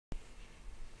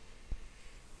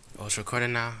Oh, it's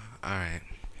recording now? Alright.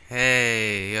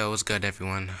 Hey, yo, what's good,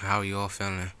 everyone? How are you all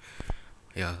feeling?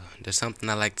 Yo, there's something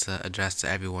I like to address to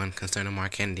everyone concerning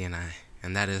Markendy and I,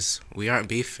 and that is, we aren't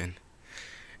beefing.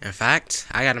 In fact,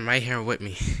 I got him right here with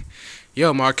me.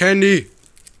 Yo, Markendy!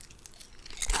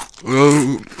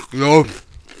 Yo.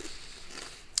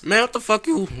 Man, what the fuck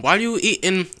you? Why you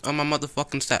eating on my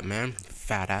motherfucking step, man?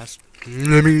 Fat ass.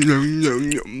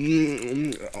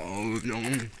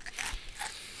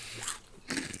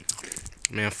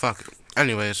 Man, fuck it.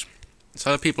 Anyways,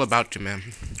 tell the people about you, man.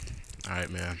 Alright,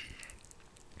 man.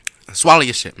 Swallow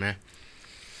your shit, man.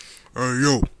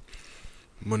 Yo,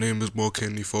 my name is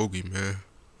Markendy Fogey, man.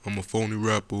 I'm a phony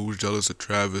rapper who's jealous of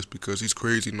Travis because he's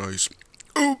crazy nice.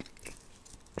 Oh.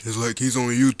 It's like he's on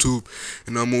YouTube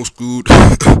and I'm on school.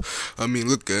 I mean,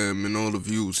 look at him and all the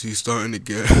views he's starting to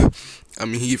get. I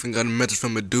mean, he even got a message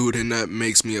from a dude and that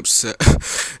makes me upset.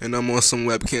 And I'm on some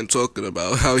webcam talking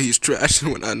about how he's trash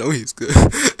when I know he's good.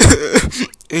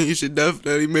 And you should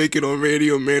definitely make it on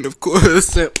radio, man, of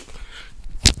course.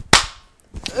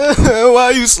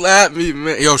 Why you slap me,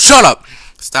 man? Yo, shut up!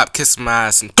 Stop kissing my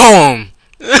ass and go home!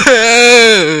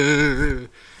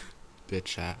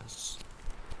 Bitch ass.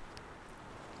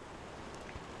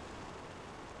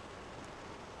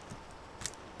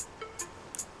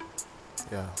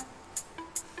 Yo.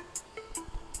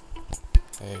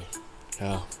 Hey.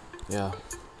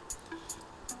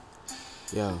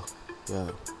 Yo.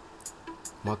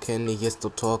 Markendy, you're still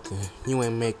talking. You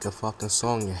ain't make a fucking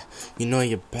song yet. You know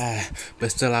you're bad,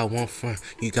 but still I won't front.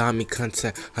 You got me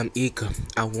content, I'm eager.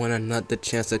 I want another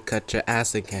chance to cut your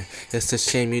ass again. It's a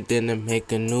shame you didn't make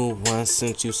a new one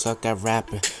since you suck at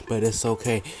rapping, but it's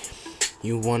okay.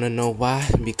 You wanna know why?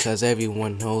 Because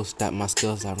everyone knows that my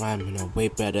skills at rhyming are way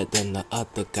better than the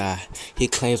other guy. He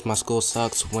claims my school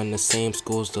sucks when the same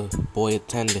schools the boy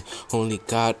attended. Only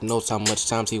God knows how much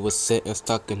times he was sitting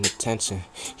stuck in detention.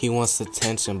 He wants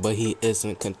attention, but he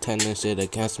isn't contending shit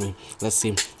against me. Let's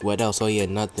see, what else? Oh yeah,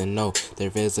 nothing, no,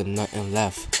 there isn't nothing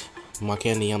left.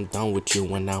 Markendy, I'm done with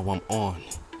you and now I'm on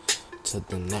to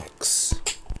the next.